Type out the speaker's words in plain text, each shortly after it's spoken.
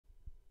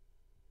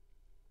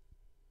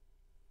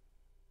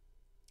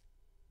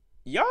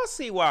y'all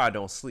see why I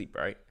don't sleep,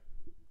 right?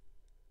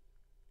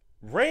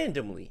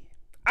 Randomly,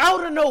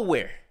 out of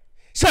nowhere.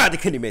 Shout out to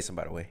Kenny Mason,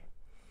 by the way.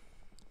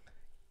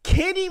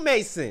 Kenny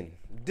Mason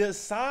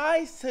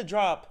decides to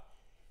drop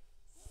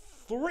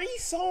 3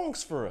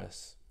 songs for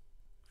us.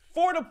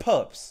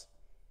 4daPUPS.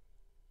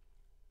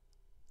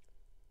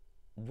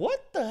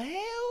 What the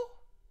hell?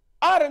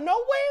 Out of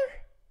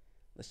nowhere?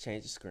 Let's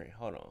change the screen.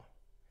 Hold on.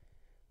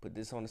 Put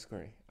this on the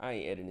screen. I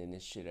ain't editing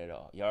this shit at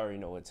all. Y'all already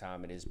know what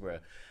time it is, bro.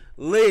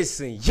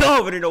 Listen,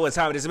 y'all already know what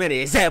time it is.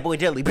 It's that boy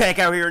DELI back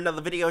out here in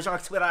another video. Y'all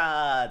Twitter.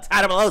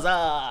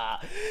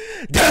 Tadamalosa.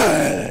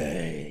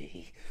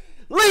 Day.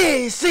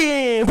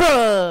 Listen,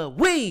 bro.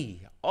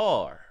 We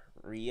are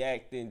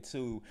reacting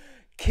to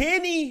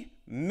Kenny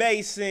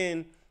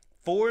Mason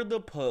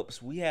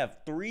 4daPUPS. We have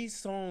 3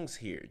 songs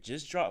here.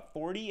 Just dropped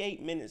 48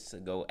 minutes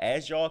ago,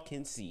 as y'all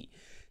can see.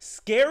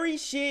 Scary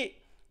Shit,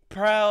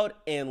 Proud,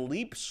 and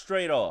Leap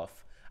Straight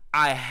Off.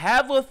 I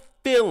have a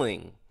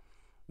feeling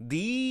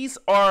these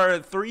are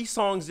 3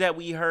 songs that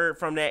we heard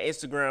from that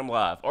Instagram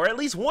live, or at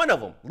least one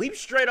of them. Leap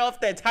Straight Off,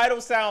 that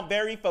title sound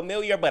very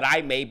familiar, but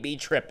I may be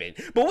tripping.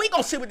 But we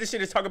gonna see what this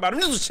shit is talking about.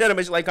 This is channel,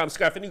 like, comment,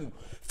 subscribe, and you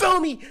feel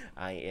me?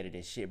 I ain't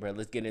editing shit, bro.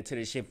 Let's get into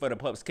this shit.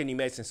 4daPUPS, Kenny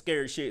Mason,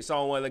 Scary Shit,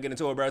 song 1. Let's get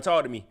into it, bro.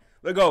 Talk to me.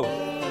 Let's go.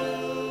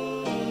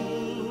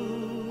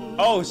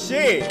 Oh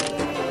shit,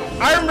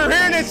 I remember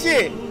hearing this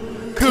shit.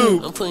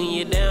 Cool. I'm putting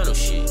you down on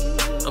shit.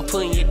 I'm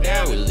putting you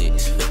down with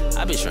licks.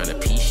 I been trying to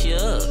piece you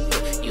up.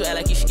 You act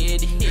like you scared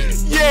to hit.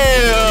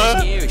 Yeah.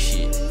 Scary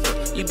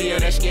shit. You be on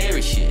that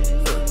scary shit.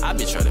 I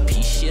been trying to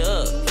piece you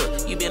up.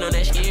 You been on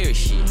that scary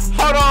shit.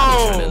 Hold on.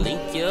 I'm trying to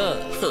link you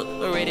up.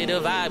 I'm ready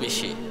to vibe and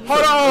shit.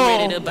 Hold on.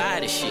 I'm ready to buy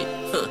this shit.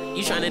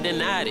 You trying to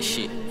deny this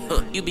shit.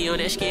 You be on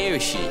that scary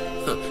shit.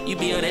 You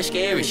be on that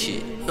scary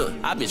shit.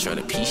 I been trying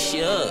to piece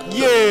you up.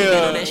 Yeah. You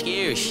been on that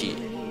scary shit.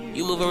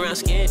 You move around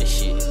scared of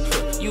shit.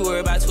 You worry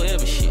about 12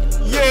 and shit.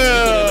 Yeah.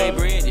 You could've made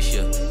bread this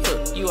year.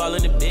 You all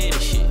in the bed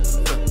and shit.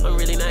 I'm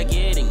really not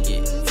getting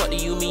it. Fuck do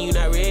you mean you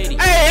not ready?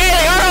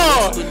 Hey,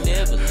 hold on. You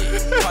never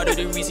lit. Part of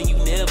the reason you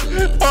never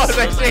lit. Pause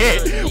that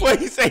shit. What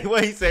he say?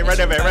 What he say? Run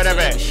that back. Run that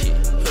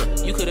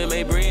back. You could've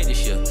made bread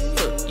this year.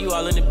 You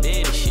all in the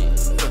bed and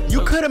shit.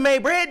 You could've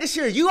made bread this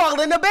year. You all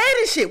in the bed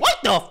and shit. What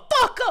the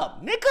fuck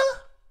up, nigga?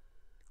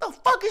 The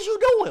fuck is you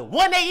doing?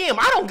 1 a.m.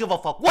 I don't give a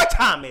fuck what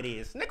time it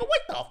is, nigga.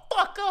 What the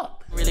fuck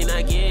up? Really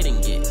not getting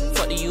it.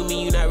 Fuck do you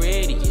mean you not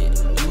ready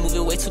yet? You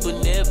moving way too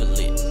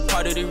benevolent.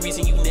 Part of the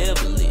reason you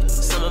never lit.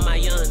 Some of my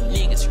young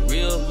niggas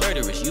real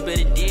murderers. You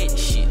better dead this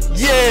shit.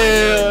 Yeah. Some of my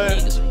young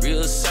niggas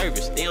real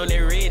service. They on that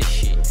ready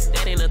shit.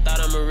 That ain't a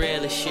thought I'm a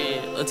realist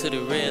shit. Until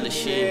the realist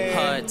shit.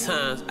 Hard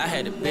times I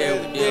had to bear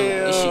with them.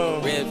 This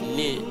shit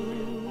revenant.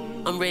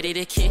 I'm ready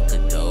to kick a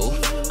though.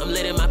 I'm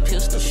letting my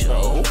pistol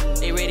show.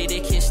 They ready to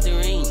kiss the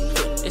ring.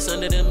 It's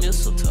under the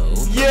mistletoe.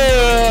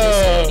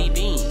 Yeah.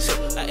 Beans.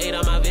 I ate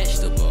all my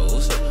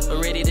vegetables. I'm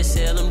ready to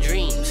sell them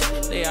dreams.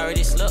 They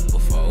already slept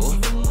before.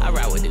 I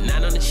ride with the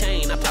 9 on the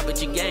chain. I pop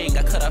at your gang.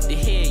 I cut off the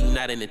head. You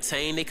not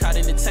entertained. They caught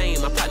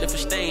entertained. My partner for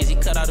stains. He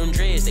cut all them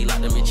dreads. They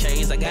locked them in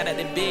chains. I got out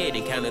the bed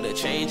and counted the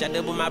change. I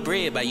doubled my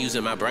bread by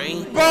using my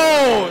brain.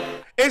 Bro,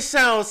 it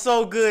sounds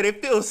so good.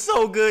 It feels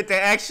so good to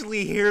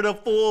actually hear the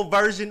full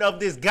version of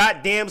this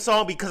goddamn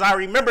song because I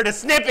remember the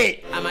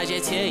snippet. I might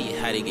just tell you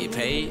how to get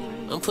paid.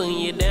 I'm putting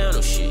you down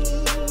on shit.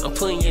 I'm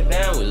putting you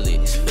down with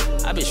licks.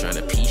 I been trying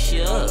to piece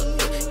you up.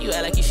 You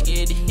act like you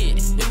scared to hit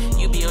it.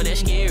 You be on that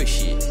scary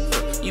shit.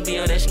 You be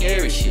on that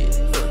scary shit.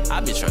 I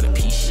been trying to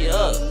piece you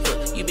up.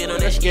 You been on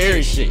that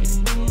scary shit.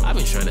 I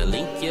been trying to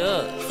link you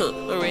up.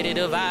 I'm ready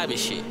to vibe and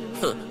shit.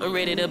 I'm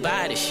ready to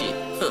buy this shit.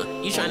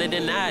 You trying to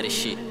deny this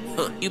shit.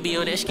 You be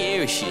on that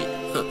scary shit.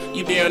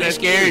 You be on that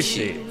scary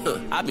shit.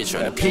 I been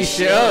trying to piece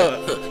you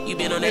up. You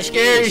been on that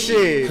scary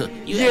shit.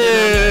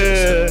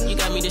 Yeah. You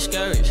got me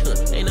discouraged.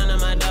 Ain't none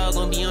of my dog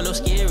gonna be on no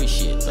scary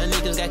shit. My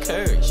niggas got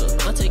courage.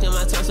 I'm taking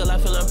my time till I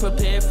feel I'm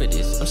prepared for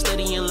this. I'm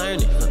studying and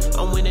learning.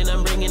 I'm winning,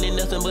 I'm bringing in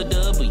nothing but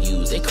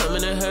W's. They come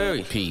in a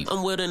hurry.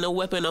 I'm wielding a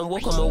weapon, I'm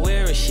woke, I'm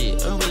aware of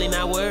shit. I'm really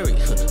not worried.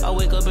 I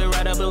wake up and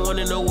ride up and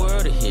wanting the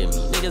world to hear me.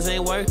 Niggas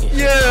ain't working.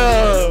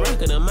 Yeah.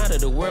 I'm out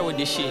of the world with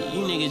this shit.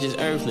 You niggas just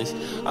earthlings.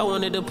 I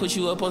wanted to put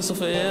you up on some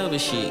forever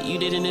shit. You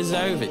didn't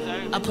deserve it.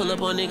 I pull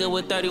up on nigga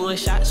with 31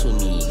 shots with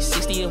me.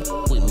 60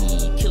 of with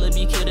me. Killer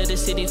be killed at the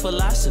city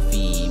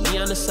philosophy. Me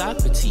on the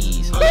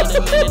Socrates. Only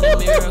the man in the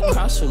mirror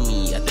across from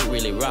me. I think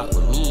really rock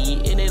with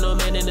me. It ain't no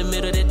man in the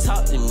middle that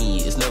talk to me.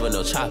 It's never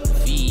no chopping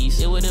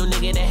fees. It was them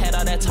nigga that had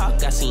all that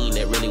talk I seen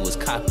that really was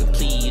copping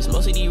please.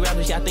 Most of these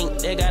rappers y'all think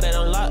they got it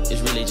on lock.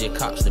 It's really just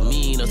cops to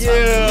me. No talk to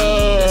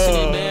me. That's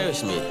an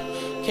embarrassment.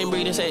 Can't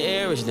breathe and say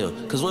airish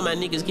them. Cause when my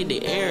niggas get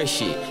the air and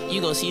shit, you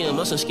gon' see them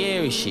on some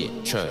scary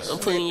shit. Trust. I'm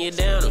putting you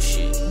down on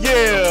shit.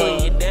 Yeah. I'm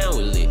putting you down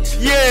with licks.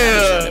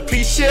 Yeah.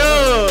 Piece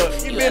up.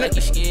 You been like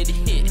you scared to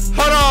hit it.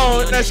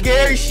 Hold on, that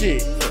scary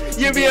shit.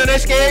 You be on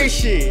that scary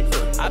shit.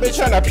 I been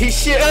trying to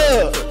piece shit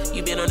up.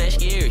 You been on that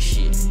scary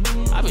shit.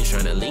 I been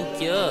trying to link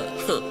you up.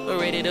 I'm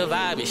ready to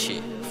vibe and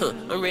shit.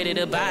 I'm ready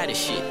to buy this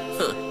shit.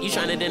 You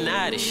trying to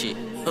deny this shit.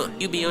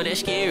 You be on that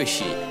scary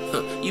shit.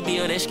 You be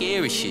on that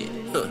scary shit.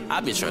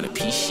 I been trying to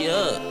piece you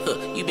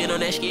up. You been on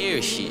that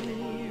scary shit.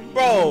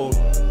 Bro.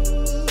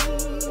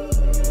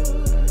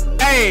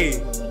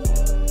 Hey.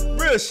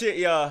 Real shit,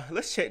 y'all.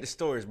 Let's check the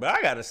stories, but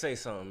I gotta say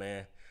something,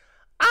 man.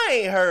 I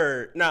ain't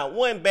heard not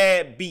one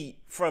bad beat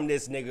from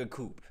this nigga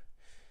Coop.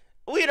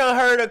 We done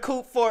heard of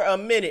Coop for a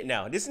minute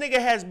now. This nigga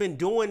has been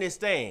doing this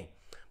thing.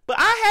 But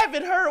I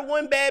haven't heard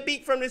one bad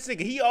beat from this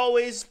nigga. He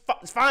always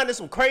finding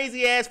some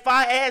crazy ass,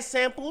 fire ass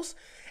samples.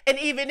 And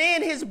even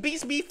then, his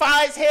beats be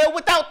fire as hell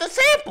without the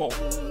sample.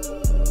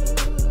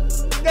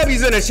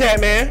 W's in the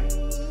chat, man.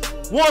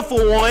 1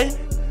 for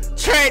 1.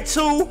 Track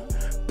 2.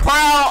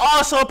 Proud,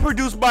 also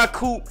produced by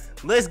Coop.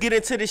 Let's get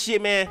into this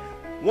shit, man.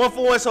 1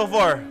 for 1 so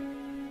far.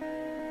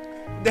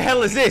 The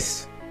hell is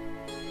this?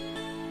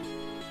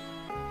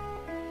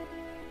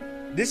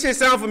 This shit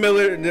sound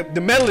familiar.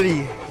 The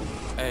melody.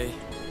 Hey,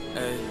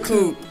 hey,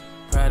 Coop.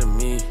 Proud of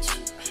me,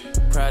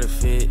 proud of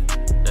fit.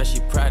 Now she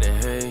proud of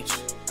hang.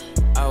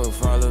 I would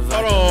fall if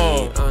I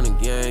could on the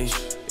game.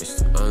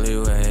 It's the only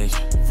way.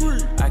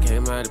 I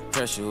came out of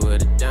pressure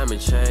with a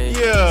diamond chain.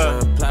 Yeah.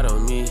 Trying to plot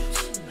on me.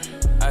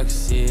 I can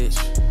see it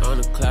on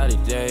a cloudy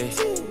day.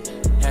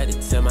 Had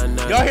to tell my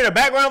nine. Y'all hear the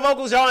background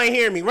vocals? Y'all ain't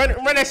hearing me. Run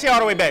that shit all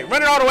the way back.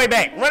 Run it all the way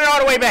back. Run it all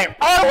the way back.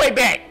 All the way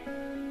back.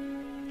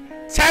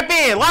 Tap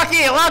in. Lock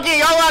in. Lock in.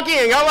 Y'all lock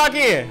in. Y'all lock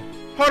in.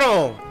 Hold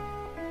on.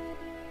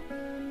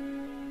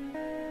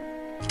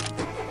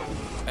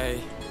 Hey,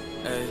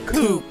 hey.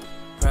 Coop.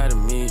 Proud of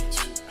me.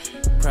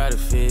 Proud of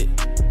fit.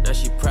 Now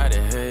she proud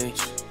of hang.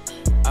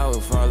 I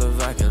would fall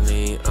if I can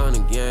lean on the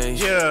game.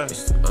 Yeah.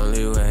 It's the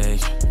only way.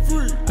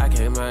 I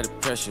came out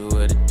of pressure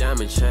with a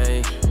diamond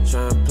chain.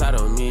 Trying to plot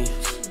on me.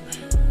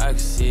 I can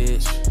see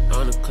it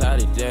on a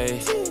cloudy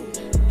day.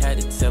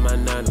 Had to tell my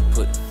nine to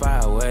put the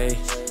fire away.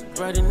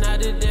 Friday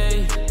night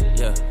today.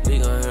 Yeah, we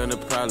gon' handle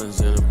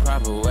problems in a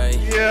proper way.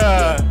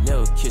 Yeah.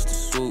 Never kissed a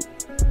swoop.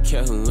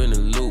 Kept who in the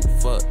loop.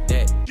 Fuck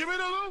that. Give me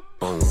the loop.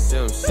 Boom.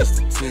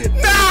 762.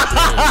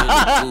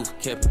 Nah.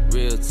 Kept it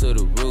real to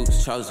the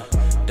roots. Chosen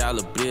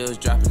dollar bills,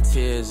 dropping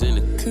tears in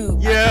the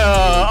coop.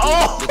 Yeah.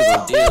 Oh. Niggas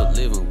on deal,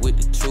 living with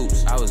the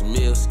troops. I was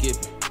meal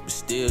skipping, but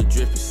still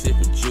dripping,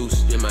 sipping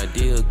juice. In my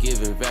deal,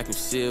 giving vacuum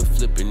seal,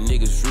 flipping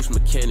niggas, roots,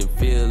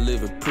 Mechanicsville,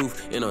 living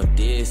proof. And I'm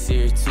dead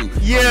serious too.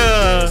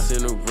 Yeah.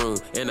 In the room,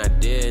 and I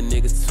dare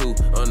niggas too.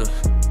 On the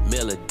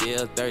Miller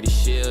deal, 30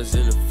 shells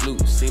in the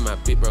flute. See my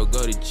big bro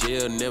go to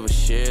jail, never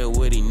sharing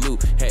what he knew.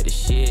 Had to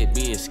shed,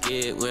 being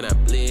scared when I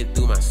bled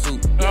through my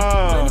suit.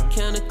 Yeah, money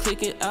counter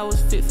clicking, I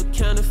was fit for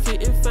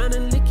counterfeiting,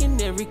 finding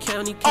licking every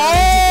county.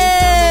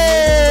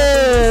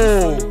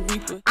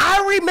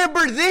 I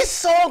remember this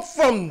song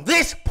from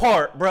this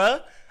part,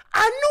 bruh.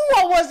 I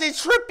knew I wasn't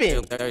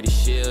tripping. 30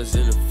 shells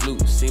in the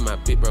flute. See my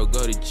big bro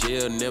go to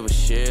jail, never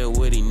sharing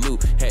what he knew.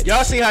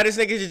 Y'all see how this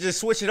nigga just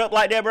switch it up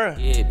like that, bro?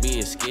 Yeah,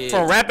 being scared.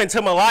 From rapping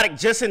to melodic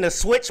just in the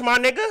switch, my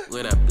nigga?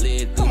 When I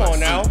bled through Come on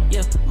now.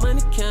 Yeah,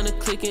 money counter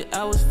clicking,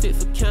 I was fit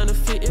for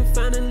counterfeiting,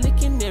 finding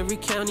licking every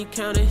county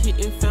counter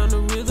hitting, found the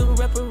rhythm,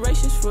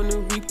 reparations from the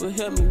reaper,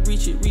 help me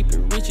reach it,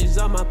 reaping riches.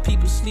 All my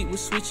people sleep with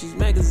switches,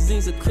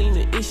 magazines are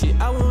cleaner and shit.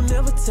 I won't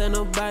never tell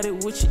nobody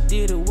what you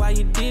did or why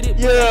you did it.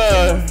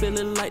 Yeah. I'm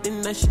feeling like the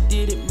night you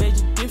did it made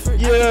you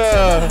different. Yeah. I can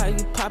tell how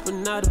you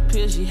popping all the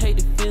pills, you hate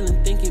the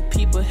feeling, thinking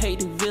people hate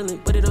the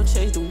villain, but it don't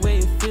change the way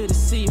it feel to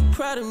see you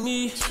proud of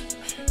me,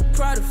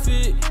 proud of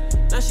fit.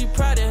 Now she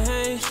proud of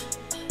hang.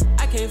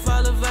 I can't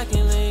fall if I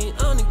can lean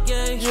on the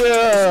game.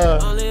 Yeah.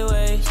 It's the only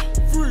way.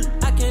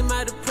 I came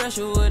out of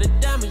pressure with a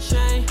diamond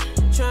chain.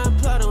 Try and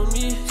plot on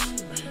me.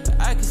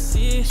 I can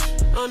see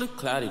it on a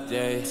cloudy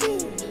day.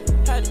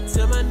 Had to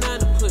tell my nine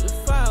to put the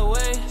fire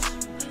away.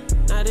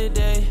 Not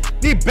today.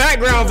 The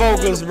background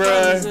vocals,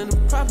 bruh. In the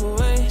proper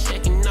way.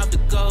 Checking off the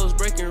goals,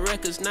 breaking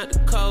records, not the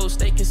codes.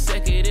 Stay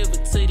consecutive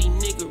until these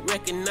niggas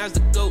recognize the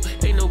GOAT.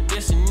 Ain't no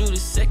guessing, knew the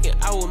second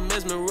I would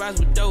mesmerize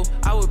with dough.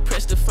 I would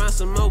press to find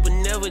some more, but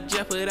never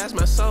jeopardize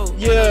my soul.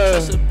 Yeah. Ain't no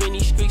trust up in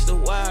these streets, so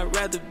why I'd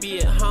rather be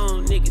at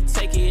home. Nigga,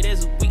 take it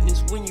as a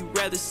weakness when you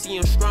rather see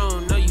him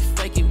strong. Know you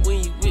fake it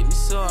when you with me,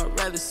 so I'd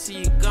rather see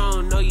you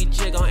gone. Know you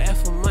just gon'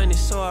 ask for money,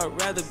 so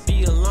I'd rather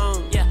be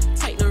alone. Yeah,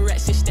 take the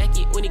racks and stack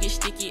it when it get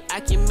sticky. I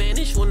can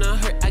manage when I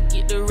hurt, I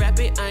get the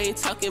rabbit. I ain't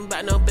talking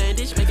about no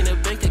bandage, making a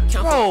bank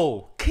account.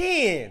 Bro,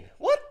 Ken,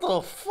 what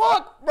the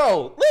fuck?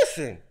 Bro,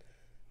 listen.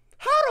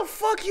 How the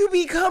fuck you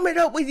be coming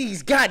up with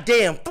these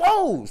goddamn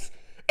flows?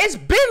 It's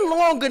been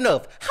long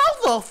enough. How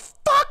the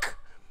fuck?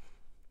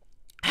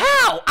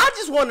 How? I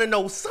just want to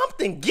know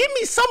something. Give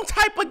me some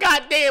type of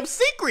goddamn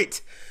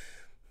secret.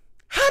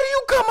 How do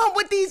you come up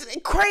with these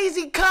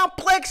crazy,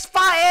 complex,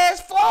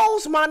 fire-ass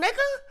flows, my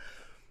nigga?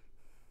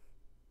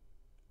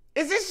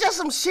 Is this just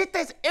some shit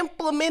that's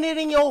implemented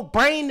in your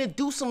brain to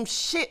do some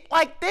shit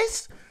like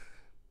this?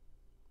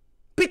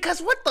 Because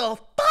what the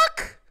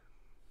fuck?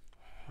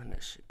 Run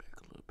that shit back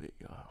a little bit,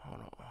 y'all.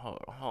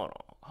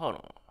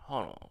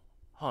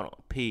 Hold on,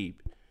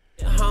 peep.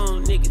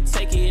 Home, nigga,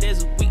 take it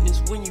as a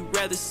weakness when you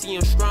rather see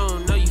him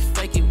strong. Know you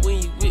fake it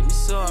when you with me,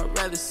 so I'd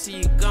rather see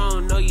you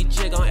gone. Know you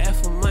just gon'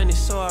 ask for money,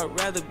 so I'd I'd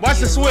rather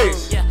Watch be the alone.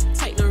 switch. Yeah,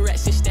 take no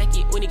rats and stack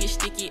it. When it gets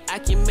sticky, I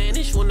can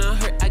manage. When I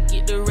hurt, I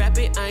get to rap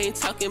it. I ain't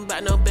talking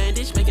about no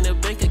bandage. Making a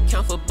bank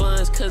account for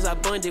buns, cause I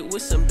bonded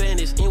with some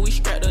bandage. And we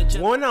strapped up just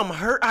When I'm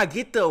hurt, I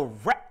get the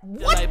rap.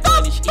 What like the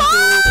bondage.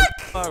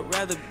 fuck? I'd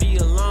rather be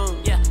alone.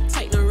 Yeah,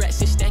 take no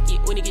rats and stack it.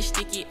 When it gets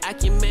sticky, I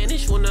can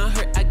manage. When I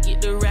hurt, I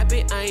get to rap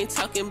it. I ain't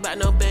talking about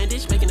no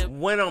bandage. Making a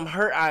When I'm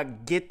hurt, I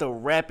get the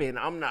rapping.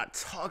 I'm not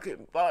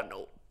talking about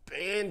no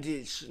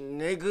bandage,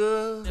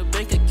 nigga. The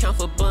bank account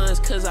for buns,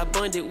 cause I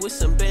bonded with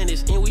some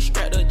bandage. And we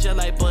strapped up just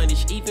like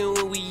bondage. Even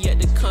when we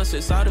at the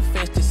concerts, all the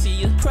fans to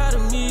see us. Proud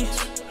of me,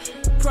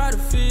 proud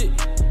of fit.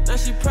 Now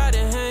she proud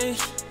of hang.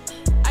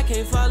 I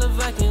can't follow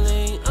Viking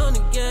lane on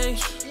the game.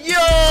 Yo!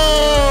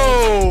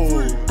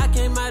 I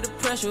came out of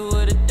pressure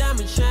with a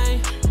diamond chain.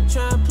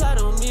 Tryna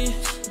plot on me,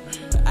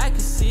 but I can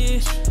see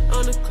it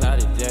on the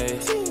cloudy day.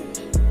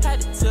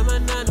 Had to tell my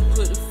nine to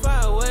put the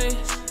fire away.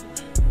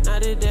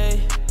 Not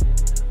today.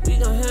 We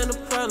gon' handle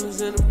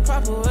problems in the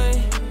proper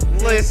way.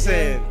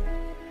 Listen,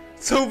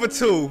 2 for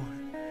 2.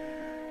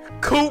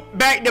 Coop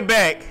back to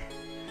back.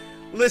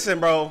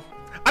 Listen, bro.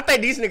 I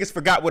think these niggas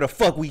forgot where the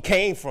fuck we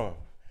came from.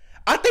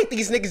 I think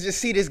these niggas just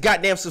see this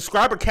goddamn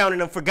subscriber count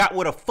and forgot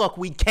where the fuck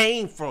we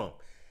came from.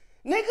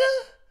 Nigga,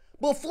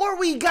 before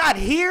we got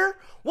here,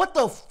 what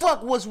the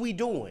fuck was we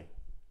doing?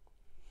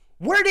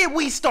 Where did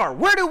we start?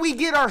 Where did we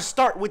get our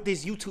start with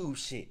this YouTube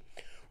shit?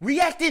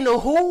 Reacting to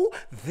who?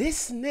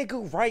 This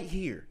nigga right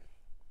here.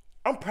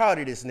 I'm proud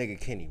of this nigga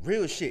Kenny.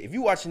 Real shit. If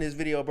you watching this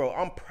video, bro,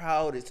 I'm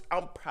proud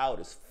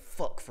as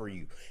fuck for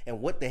you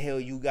and what the hell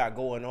you got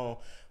going on.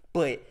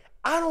 But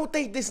I don't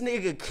think this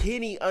nigga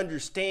Kenny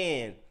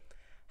understand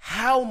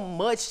how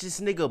much this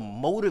nigga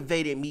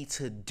motivated me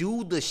to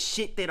do the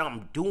shit that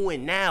I'm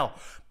doing now.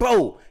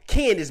 Bro,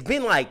 Ken, it's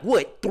been like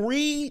what,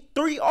 three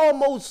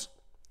almost,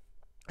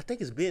 I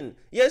think it's been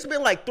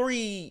like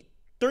three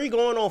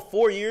going on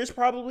 4 years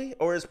probably,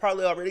 or it's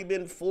probably already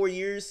been 4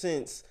 years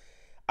since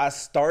I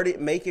started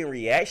making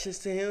reactions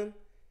to him,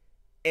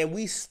 and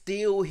we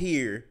still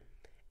here,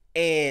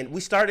 and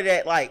we started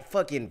at like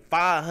fucking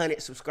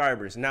 500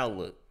 subscribers. Now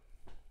look,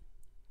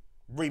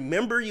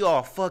 remember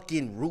y'all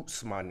fucking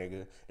roots, my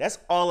nigga. That's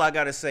all I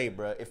gotta say,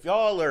 bro. If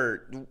y'all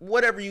are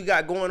whatever you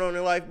got going on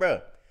in life,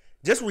 bro,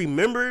 just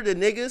remember the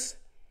niggas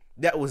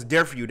that was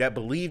there for you, that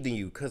believed in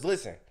you. Cause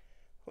listen,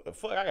 what the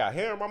fuck, I got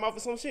hair in my mouth or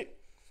some shit.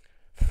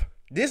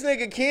 This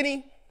nigga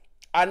Kenny,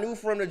 I knew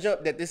from the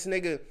jump that this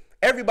nigga,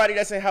 everybody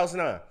that's in House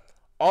 9,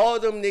 all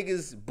them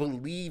niggas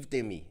believed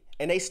in me.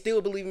 And they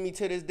still believe in me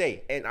to this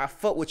day. And I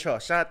fuck with y'all.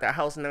 Shout out to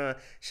House 9.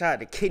 Shout out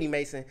to Kenny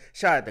Mason.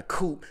 Shout out to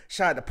Coop.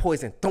 Shout out to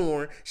Poison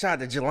Thorn.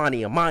 Shout out to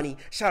Jelani Amani.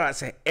 Shout out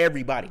to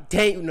everybody.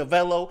 Daniel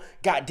Novello.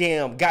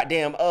 Goddamn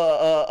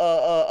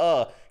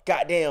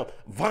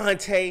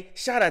Vontae.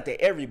 Shout out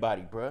to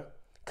everybody, bruh.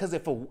 Cause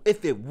if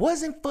it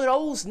wasn't for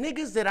those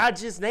niggas that I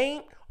just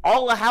named,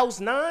 all of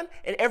House 9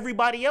 and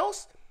everybody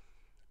else,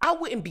 I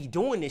wouldn't be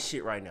doing this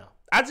shit right now.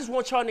 I just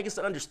want y'all niggas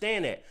to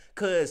understand that.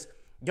 Cause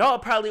y'all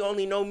probably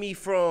only know me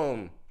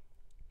from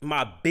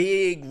my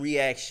big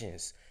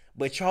reactions,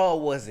 but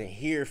y'all wasn't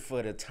here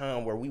for the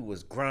time where we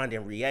was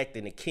grinding,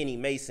 reacting to Kenny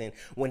Mason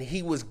when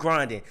he was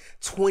grinding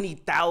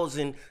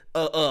 20,000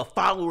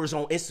 followers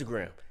on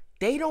Instagram.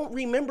 They don't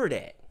remember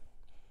that.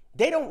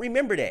 They don't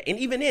remember that. And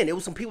even then, it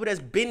was some people that's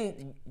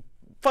been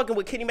fucking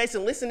with Kenny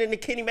Mason, listening to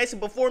Kenny Mason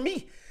before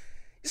me.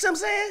 You see what I'm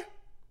saying?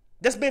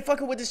 That's been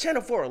fucking with this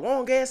channel for a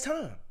long ass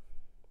time.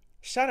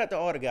 Shout out to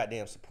all the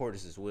goddamn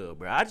supporters as well,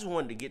 bro. I just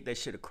wanted to get that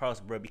shit across,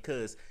 bro,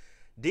 because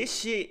this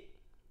shit,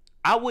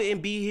 I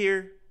wouldn't be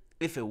here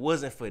if it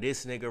wasn't for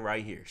this nigga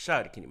right here.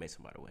 Shout out to Kenny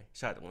Mason, by the way.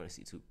 Shout out to Lawrence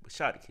C too, but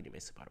shout out to Kenny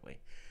Mason, by the way.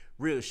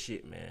 Real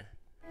shit, man.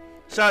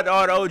 Shout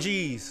out to all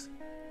the OGs.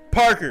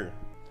 Parker,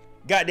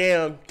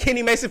 goddamn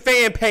Kenny Mason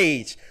fan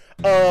page.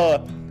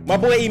 My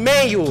boy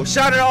Emmanuel.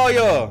 Shout out to all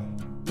y'all.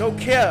 No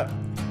cap.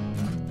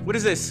 What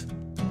is this?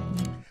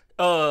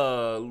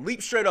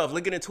 Leap Straight Off,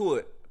 linking into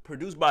it.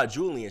 Produced by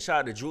Julian. Shout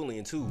out to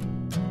Julian too.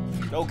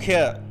 No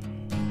cap.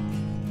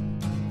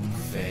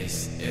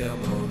 Face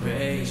elbow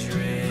rage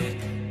red,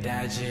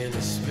 dodging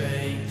the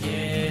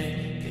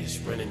spanking. It's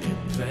running in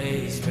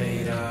place,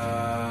 paid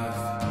off.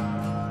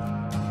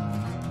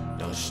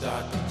 Don't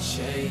start the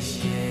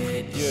chase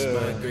yet. This is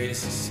my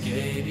greatest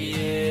escape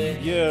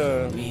yet.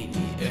 Yeah. Meet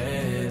me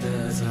at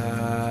the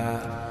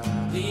top.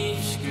 Leap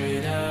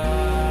straight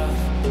off.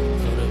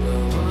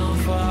 Floatable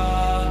won't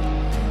fall.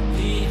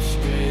 Leap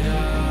straight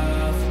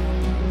off.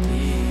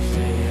 Leap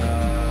straight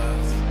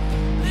off.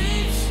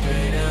 Leap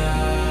straight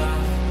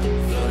off.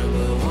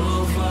 Floatable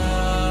won't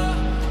fall.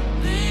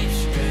 Leap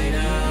straight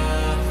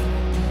off.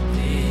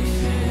 Leap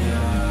straight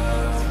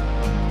off.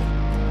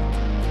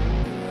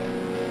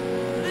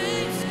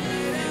 Leap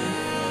straight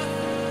off.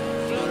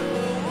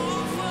 Floatable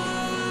won't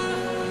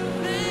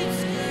fall. Leap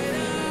straight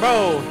off. Bro,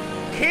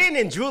 Ken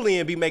and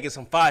Julian be making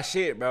some fire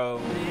shit,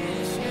 bro.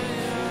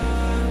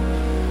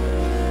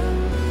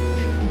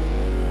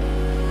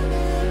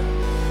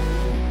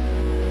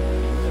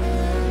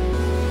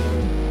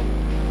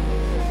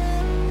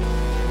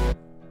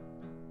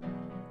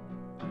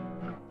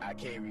 I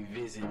can't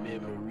revisit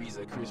memories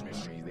of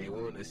Christmas trees. They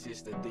want a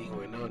sister thing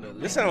when on the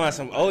This sound like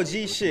some OG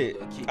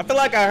shit. I feel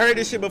like I heard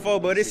this shit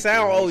before, but it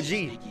sound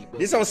OG.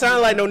 This don't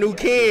sound like no new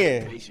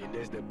Ken.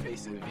 As the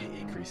pace of it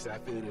increase, I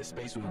feel the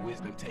space with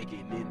wisdom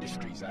taking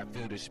industries. I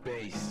feel the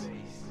space.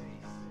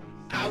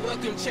 I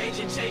welcome change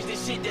and change the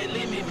shit that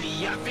limit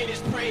me. I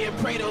finished praying,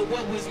 pray to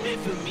what was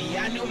meant for me.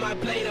 I knew my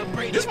play to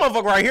break. This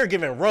motherfucker right here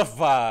giving rough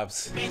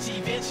vibes. Bitch,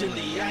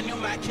 eventually, I knew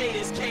my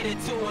cadence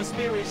catered to him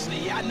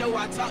spiritually. I know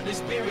I talk to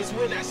spirits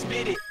when I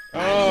spit it. I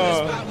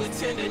knew the spot was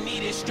tender,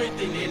 needed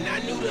strengthening. I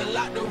knew to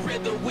lock the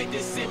rhythm with the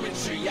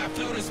symmetry. I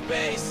flew to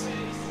space.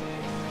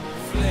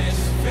 Flesh,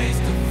 face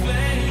to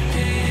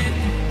flame,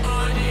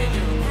 on it,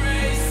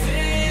 embrace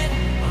it.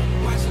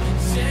 I'm watching the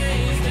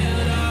change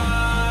build up.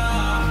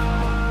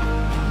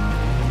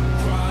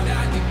 Brought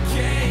out the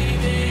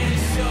cave and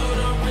showed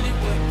them really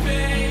what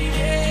pain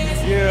is.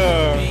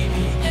 Yeah.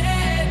 Baby,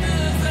 at the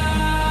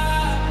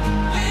top,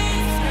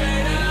 lean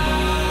straight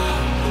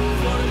up.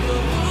 Float the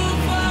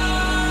roof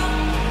up,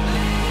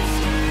 lean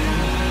straight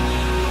up.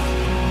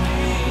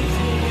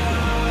 Easy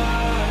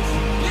yours,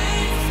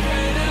 lean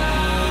straight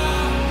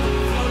up.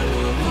 Float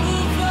the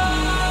roof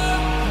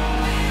up,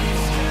 lean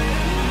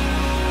straight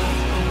up.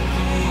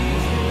 Easy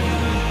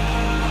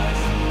yours,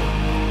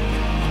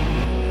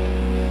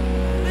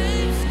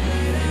 lean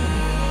straight up.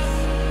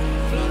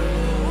 Float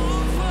the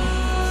roof up, lean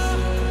straight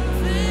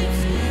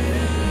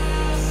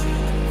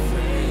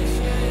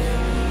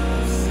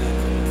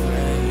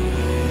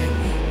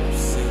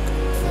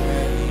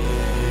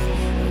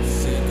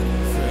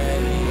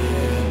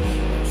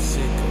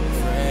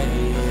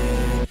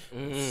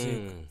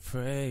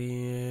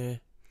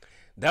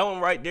up. That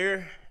one right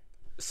there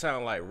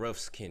sound like Rough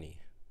Skinny.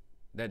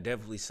 That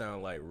definitely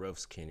sound like Rough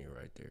Skinny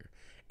right there.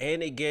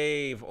 And it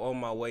gave On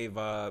My Way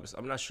vibes.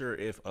 I'm not sure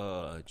if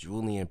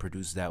Julian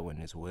produced that one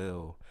as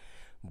well.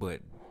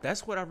 But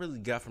that's what I really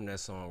got from that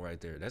song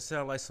right there. That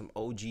sound like some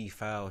OG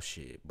foul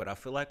shit. But I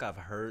feel like I've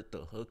heard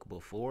the hook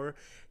before.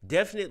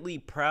 Definitely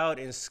Proud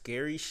and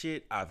Scary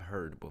shit I've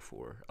heard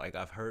before. Like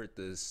I've heard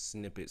the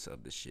snippets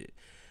of the shit.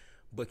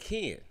 But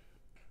Ken,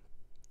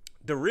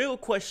 the real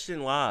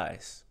question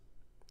lies,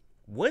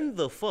 when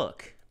the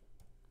fuck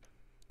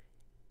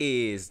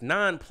is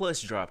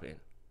 9+ dropping?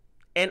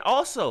 And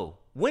also,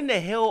 when the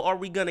hell are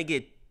we gonna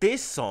get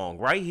this song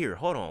right here?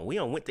 Hold on, we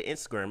on went to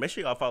Instagram. Make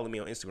sure y'all follow me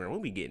on Instagram.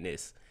 When we getting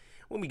this?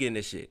 When we getting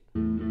this shit?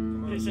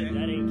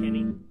 That ain't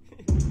Kenny.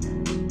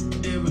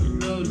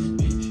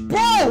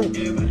 Bro!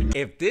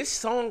 If this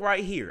song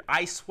right here,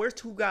 I swear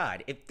to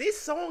God, if this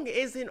song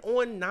isn't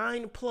on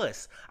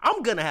 9+,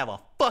 I'm gonna have a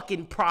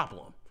fucking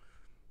problem.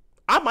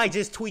 I might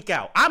just tweak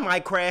out. I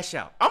might crash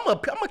out. I'm gonna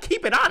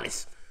keep it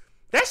honest.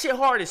 That shit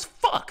hard as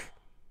fuck.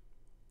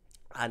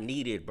 I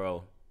need it,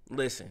 bro.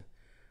 Listen,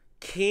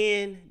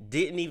 Ken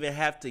didn't even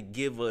have to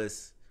give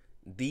us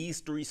these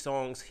 3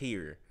 songs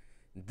here.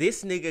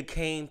 This nigga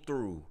came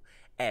through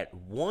at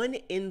 1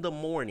 in the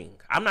morning.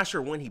 I'm not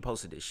sure when he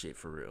posted this shit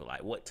for real,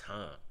 like what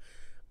time.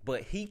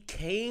 But he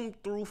came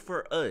through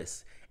for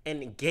us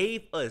and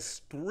gave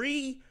us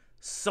 3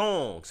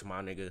 songs,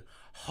 my nigga.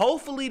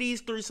 Hopefully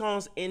these 3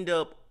 songs end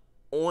up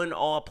on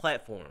all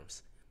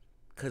platforms,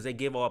 cause they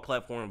give all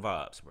platform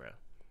vibes, bro.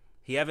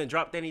 He haven't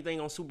dropped anything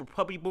on Super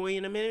Puppy Boy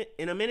in a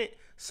minute.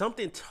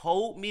 Something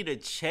told me to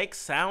check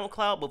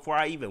SoundCloud before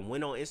I even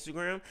went on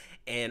Instagram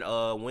and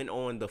went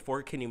on the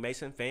 4 Kenny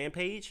Mason fan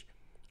page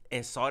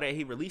and saw that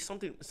he released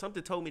something.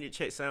 Something told me to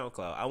check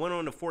SoundCloud. I went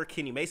on the 4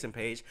 Kenny Mason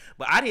page,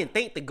 but I didn't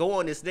think to go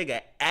on this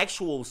nigga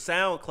actual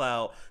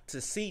SoundCloud to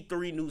see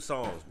 3 new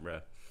songs, bro.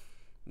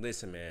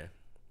 Listen, man.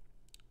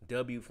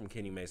 W from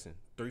Kenny Mason,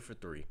 3 for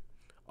 3.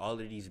 All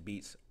of these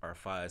beats are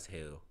fire as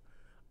hell.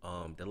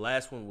 The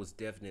last one was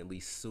definitely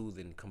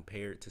soothing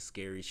compared to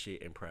Scary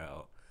Shit and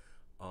Proud.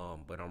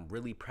 But I'm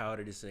really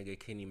proud of this nigga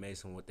Kenny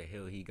Mason, what the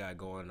hell he got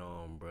going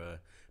on, bruh.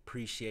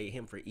 Appreciate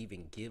him for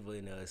even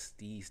giving us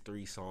these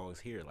 3 songs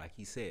here. Like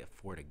he said,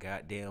 for the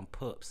goddamn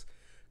pups.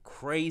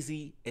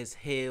 Crazy as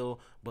hell.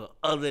 But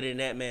other than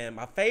that, man,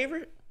 my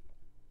favorite?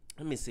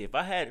 Let me see. If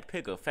I had to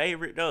pick a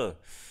favorite, though,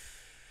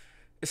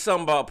 it's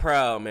something about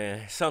Proud,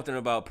 man. Something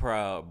about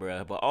Proud,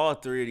 bruh. But all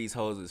 3 of these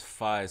hoes is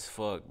fire as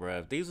fuck, bruh.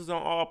 If these was on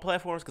all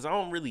platforms, because I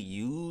don't really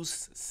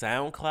use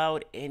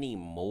SoundCloud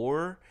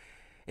anymore.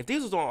 If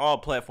these was on all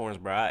platforms,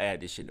 bro, I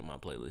add this shit to my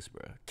playlist,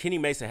 bro. Kenny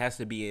Mason has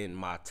to be in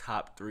my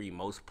top 3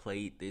 most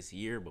played this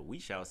year, but we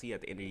shall see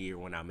at the end of the year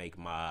when I make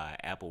my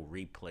Apple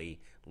replay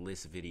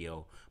list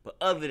video. But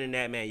other than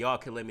that, man, y'all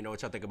can let me know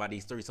what y'all think about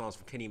these 3 songs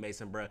from Kenny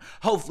Mason, bro.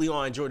 Hopefully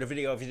y'all enjoyed the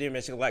video. If you did,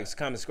 make sure to like,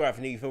 comment, subscribe. If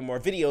you need for more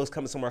videos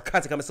coming, some more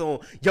content coming soon,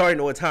 y'all already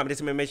know what time it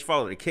is. Man, make sure you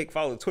follow the Kick,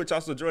 follow the Twitch,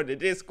 also join the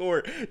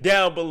Discord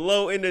down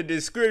below in the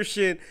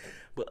description.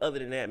 But other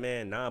than that,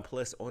 man,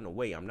 9+ on the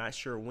way. I'm not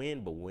sure when,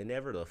 but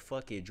whenever the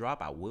fuck it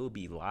drop, I will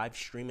be live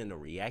streaming the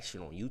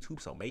reaction on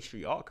YouTube. So make sure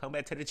y'all come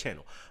back to the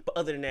channel. But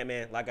other than that,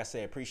 man, like I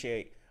said,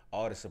 appreciate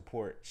all the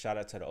support. Shout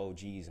out to the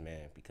OGs,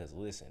 man. Because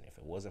listen, if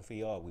it wasn't for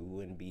y'all, we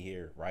wouldn't be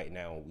here right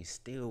now. We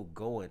still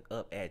going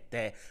up at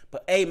that.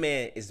 But hey,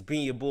 man, it's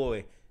been your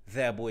boy,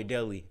 that boy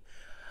DELI.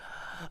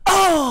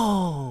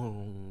 Oh!